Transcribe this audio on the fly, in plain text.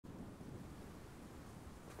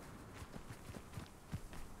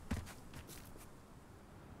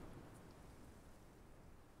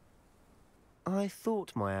I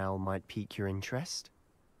thought my owl might pique your interest.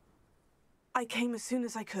 I came as soon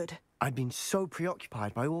as I could. I'd been so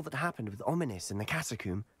preoccupied by all that happened with Ominis and the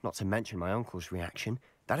catacomb, not to mention my uncle's reaction,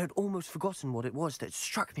 that I'd almost forgotten what it was that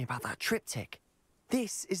struck me about that triptych.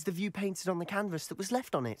 This is the view painted on the canvas that was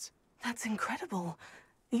left on it. That's incredible.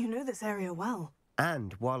 You know this area well.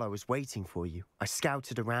 And while I was waiting for you, I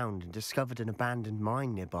scouted around and discovered an abandoned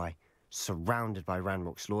mine nearby, surrounded by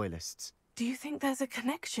Ranrok's Loyalists. Do you think there's a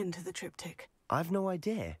connection to the triptych? I've no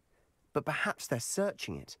idea, but perhaps they're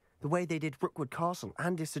searching it, the way they did Rookwood Castle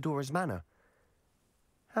and Isidora's Manor.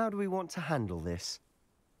 How do we want to handle this?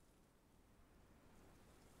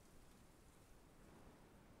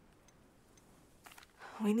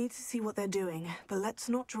 We need to see what they're doing, but let's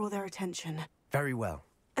not draw their attention. Very well.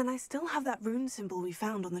 And I still have that rune symbol we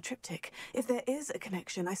found on the triptych. If there is a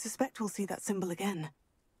connection, I suspect we'll see that symbol again.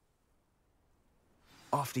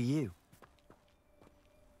 After you.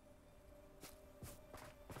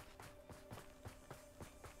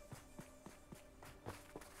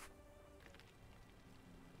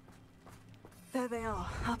 There they are,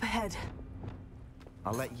 up ahead.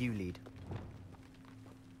 I'll let you lead.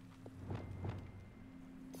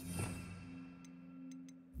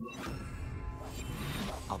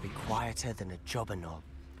 I'll be quieter than a jobber knob.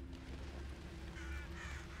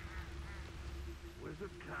 Wizard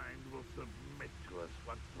kind will submit to us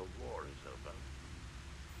once the war is over.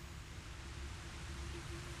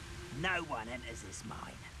 No one enters this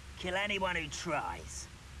mine. Kill anyone who tries.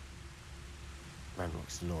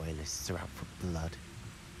 Ranrok's Loyalists are out for blood.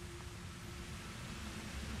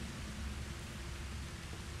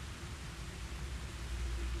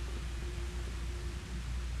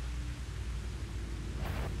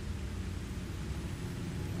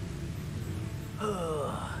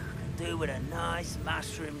 Can do with a nice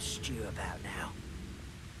mushroom stew about now.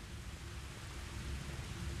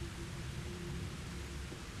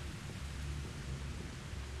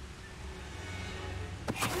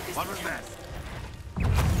 What was that? I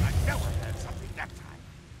know I heard something that time.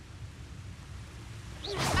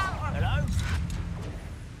 Hello?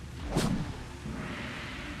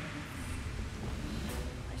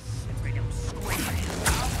 I bring them squealing.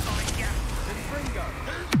 I'll find ya.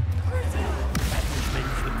 That was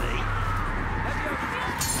meant for me.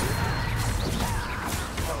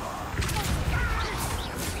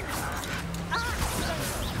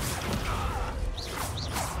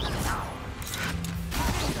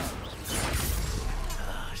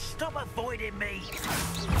 Stop avoiding me!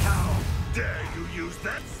 How dare you use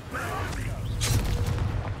that spell on me?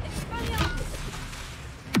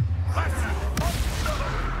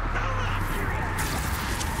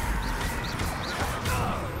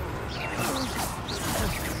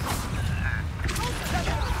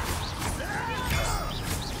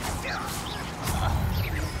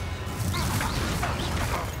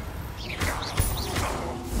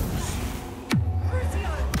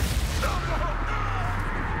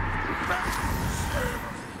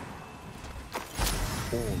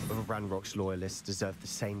 All of Ranrok's Loyalists deserve the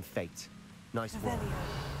same fate. Nice work.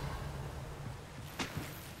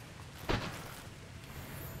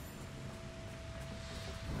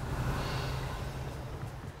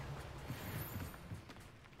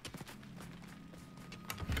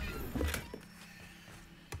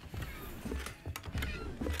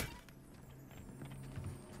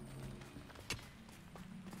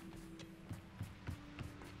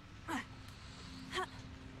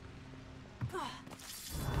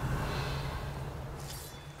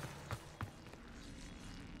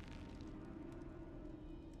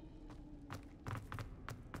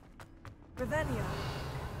 Revelio.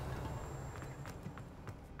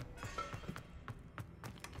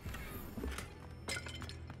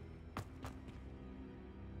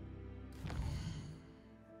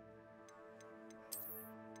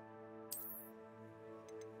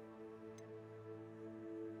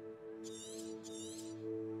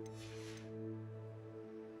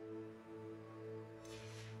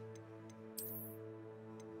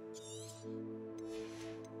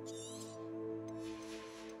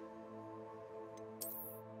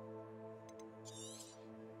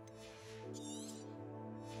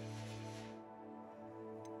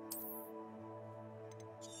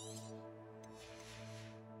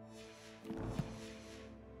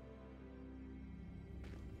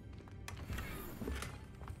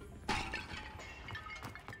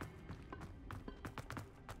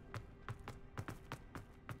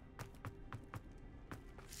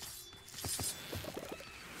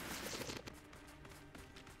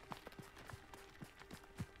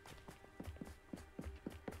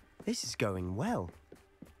 This is going well.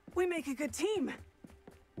 We make a good team.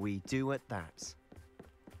 We do at that.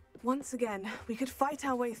 Once again, we could fight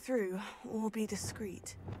our way through, or be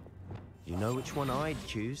discreet. You know which one I'd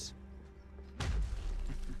choose?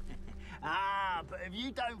 Ah, but if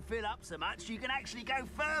you don't fill up so much, you can actually go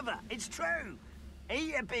further. It's true.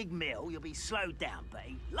 Eat a big meal, you'll be slowed down, but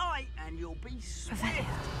eat light and you'll be swift.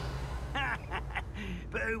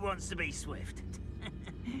 But who wants to be swift?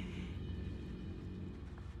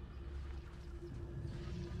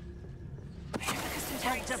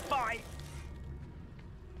 Ready to fight?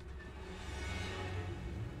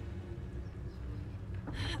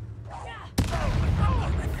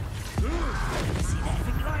 Never seen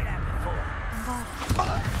anything like that before.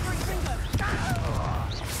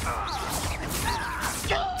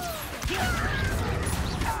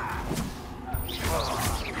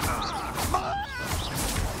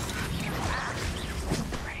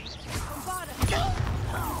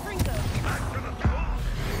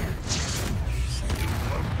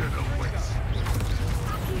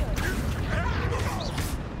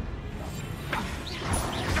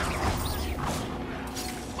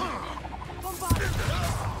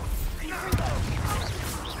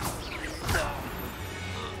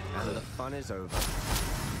 And the fun is over.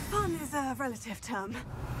 Fun is a relative term.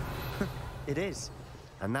 It is.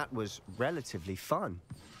 And that was relatively fun.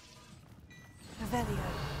 Revelio.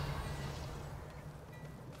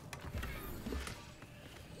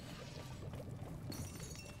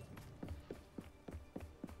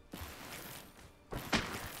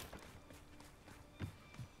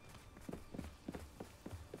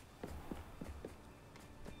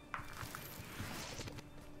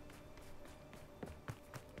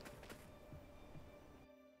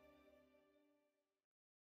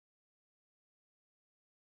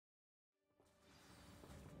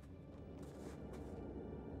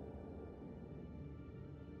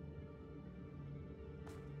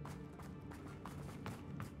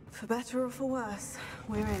 For better or for worse,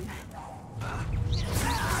 we're in.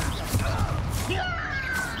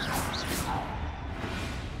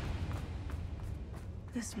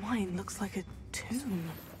 This mine looks like a tomb.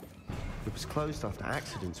 It was closed after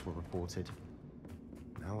accidents were reported.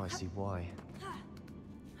 Now I see why.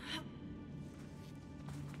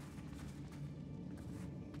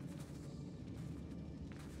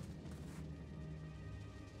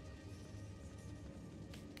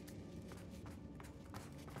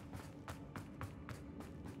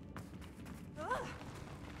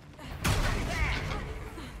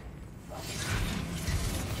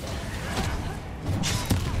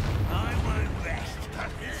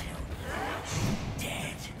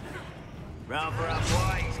 Rather up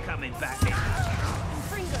why he's coming back in.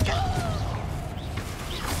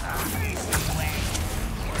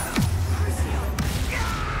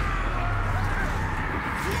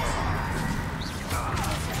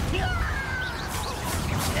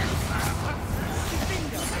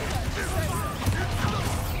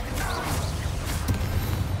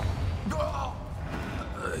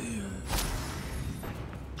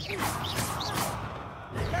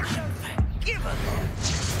 Give a look.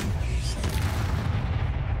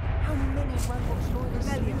 How many Ranrok's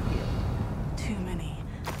loyalists are in here? Too many.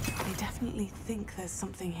 They definitely think there's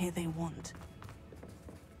something here they want.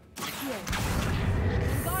 Here.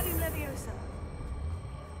 Guardian Leviosa.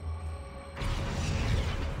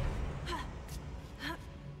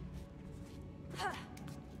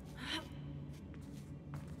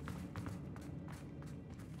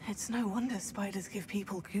 It's no wonder spiders give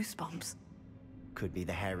people goosebumps. Could be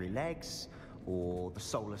the hairy legs, or the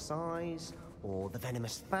soulless eyes, or the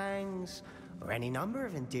venomous fangs, or any number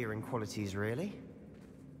of endearing qualities, really.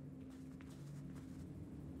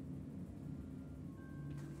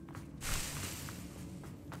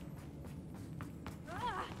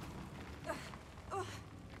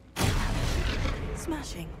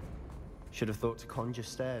 Smashing. Should have thought to conjure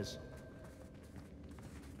stairs.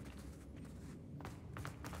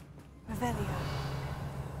 Revelio.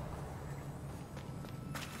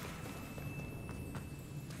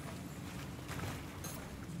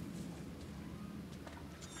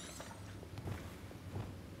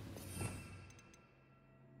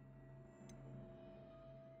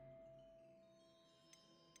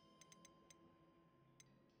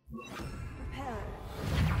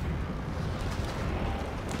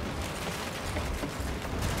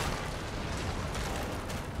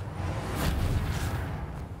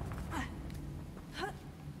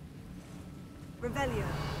 Revelio.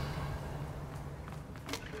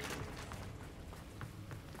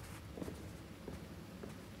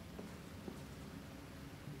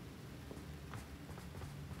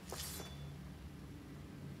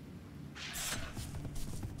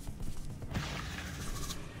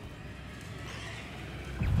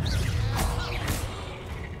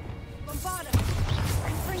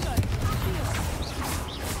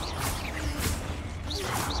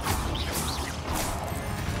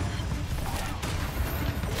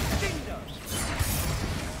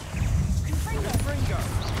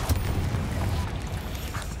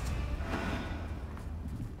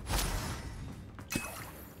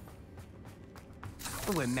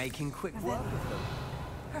 We're making quick work of them.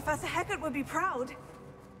 Professor Heckert would be proud.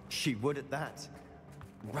 She would at that.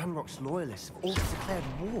 Ranrok's Loyalists have all declared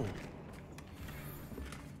war.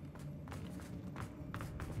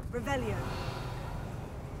 Revelio.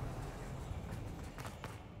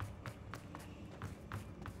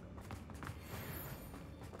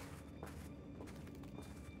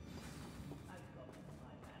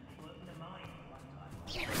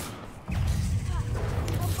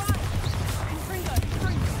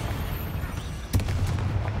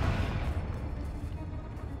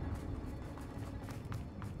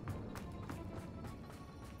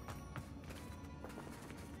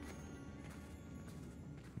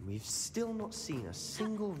 We've still not seen a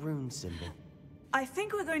single rune symbol. I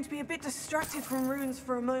think we're going to be a bit distracted from runes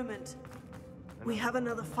for a moment. We have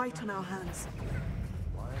another fight on our hands.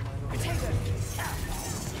 Potato!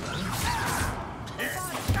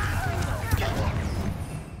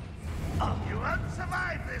 Oh, you won't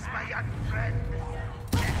survive this, my young friend.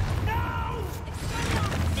 No!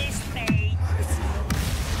 This me!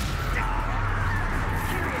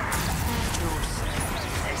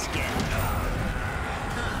 Let's get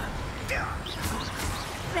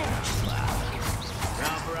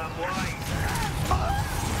Rubber up wide.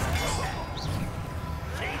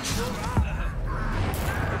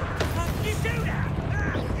 You do that!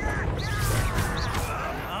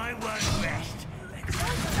 I won't rest.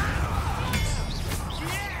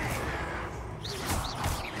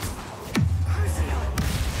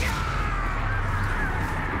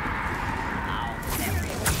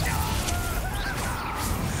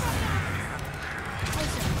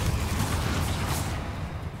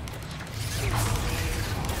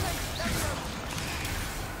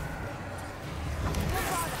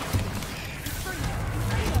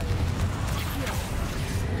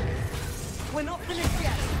 We're not finished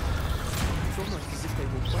yet. It's almost as if they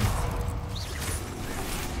will wait.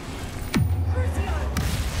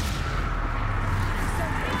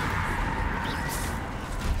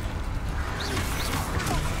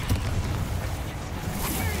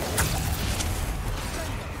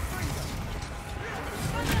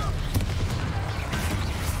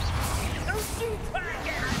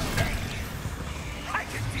 I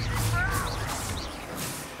can do this for hours!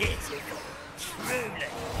 Pitiful, truly!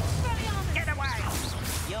 Get away!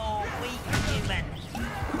 You're weak, human!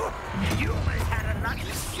 You almost had a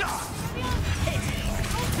lucky shot!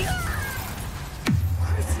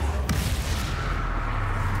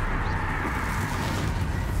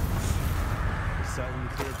 We certainly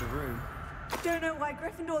cleared the room. Don't know why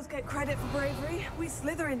Gryffindors get credit for bravery. We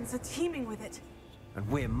Slytherins are teeming with it. And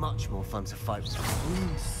we're much more fun to fight with a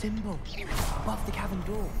rune symbol above the cavern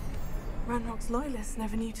door. Ranrok's Loyalists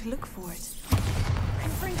never knew to look for it.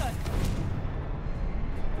 Confringo!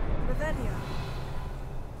 Revelio.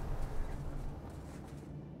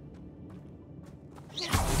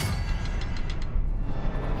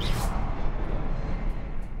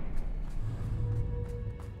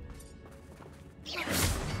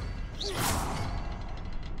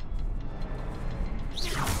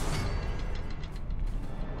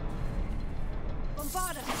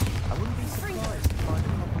 Bombarda! I wouldn't be surprised to find a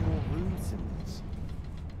couple more rune symbols.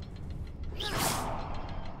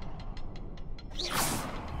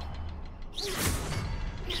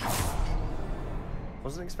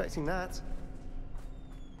 Wasn't expecting that.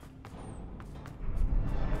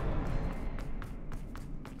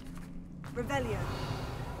 Revelio.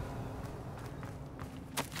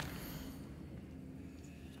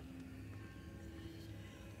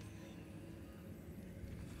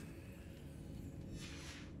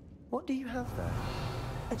 What do you have there?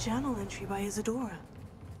 A journal entry by Isadora.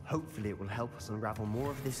 Hopefully it will help us unravel more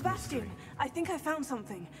of this Sebastian, mystery. I think I found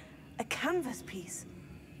something. A canvas piece.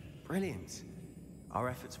 Brilliant. Our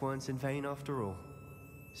efforts weren't in vain after all.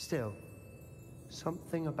 Still,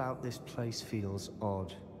 something about this place feels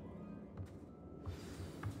odd.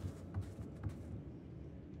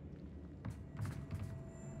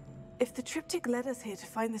 If the triptych led us here to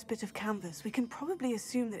find this bit of canvas, we can probably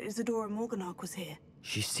assume that Isadora Morganach was here.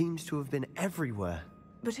 She seems to have been everywhere.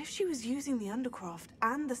 But if she was using the Undercroft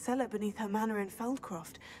and the cellar beneath her manor in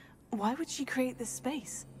Feldcroft, why would she create this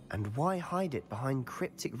space? And why hide it behind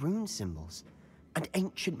cryptic rune symbols? And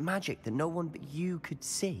ancient magic that no one but you could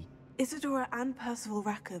see? Isadora and Percival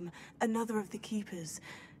Rackham, another of the Keepers,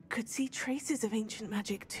 could see traces of ancient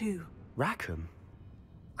magic too. Rackham?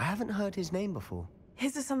 I haven't heard his name before.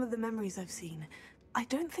 His are some of the memories I've seen. I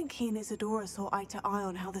don't think he and Isadora saw eye to eye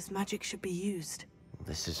on how this magic should be used.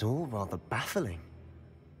 This is all rather baffling.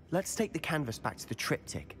 Let's take the canvas back to the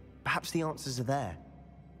triptych. Perhaps the answers are there.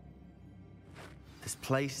 This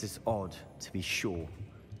place is odd, to be sure.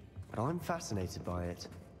 but I'm fascinated by it.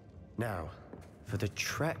 Now, for the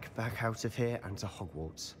trek back out of here and to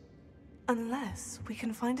Hogwarts. Unless we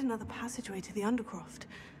can find another passageway to the Undercroft.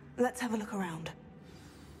 Let's have a look around.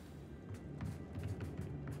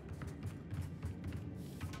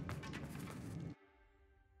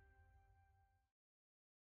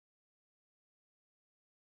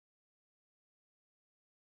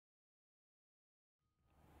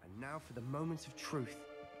 And now for the moment of truth.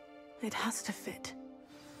 It has to fit.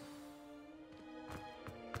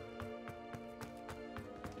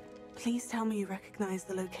 Please tell me you recognize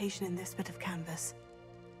the location in this bit of canvas.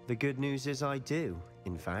 The good news is I do,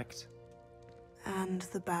 in fact. And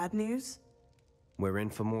the bad news? We're in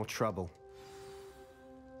for more trouble.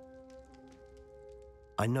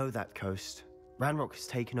 I know that coast. Ranrok has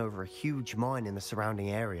taken over a huge mine in the surrounding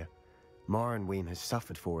area. Marrenweem has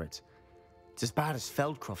suffered for it. It's as bad as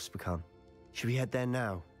Feldcroft's become. Should we head there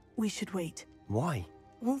now? We should wait. Why?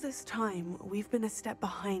 All this time, we've been a step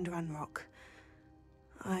behind Ranrok.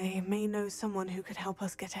 I may know someone who could help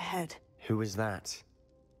us get ahead. Who is that?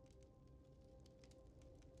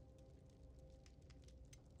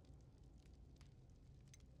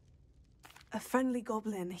 A friendly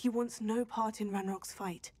goblin. He wants no part in Ranrock's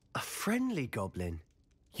fight. A friendly goblin?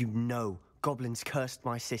 You know goblins cursed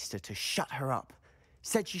my sister to shut her up.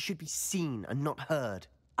 Said she should be seen and not heard.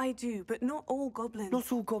 I do, but not all goblins.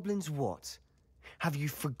 Not all goblins what? Have you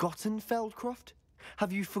forgotten Feldcroft?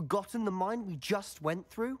 Have you forgotten the mine we just went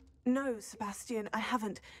through? No, Sebastian, I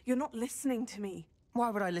haven't. You're not listening to me. Why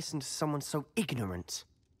would I listen to someone so ignorant?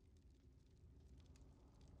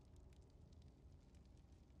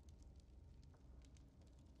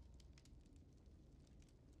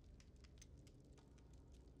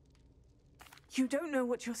 You don't know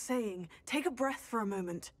what you're saying. Take a breath for a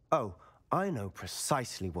moment. Oh, I know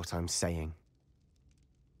precisely what I'm saying.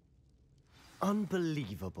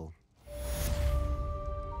 Unbelievable.